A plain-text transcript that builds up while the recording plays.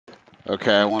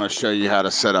Okay, I want to show you how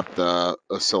to set up the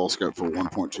oscilloscope for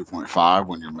 1.2.5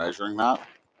 when you're measuring that.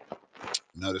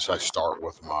 Notice I start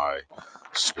with my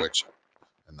switch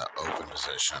in the open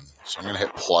position. So I'm going to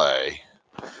hit play.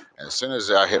 And as soon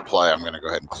as I hit play, I'm going to go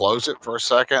ahead and close it for a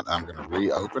second. I'm going to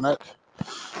reopen it.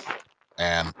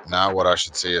 And now what I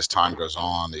should see as time goes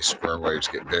on, these square waves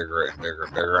get bigger and bigger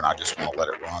and bigger. And I just want to let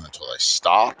it run until they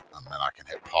stop. And then I can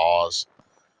hit pause.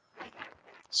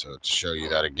 So to show you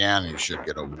that again, you should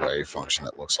get a wave function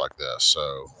that looks like this.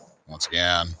 So once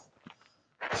again,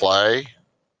 play,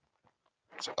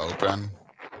 it's open,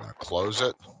 I'm going to close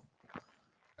it,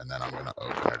 and then I'm going to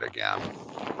open it again.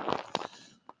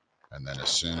 And then as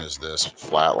soon as this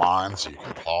flatlines, you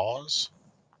can pause,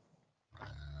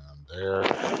 and there,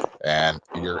 and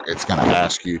it's going to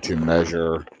ask you to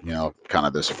measure, kind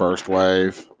of this first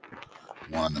wave,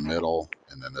 one in the middle,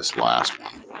 and then this last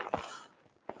one.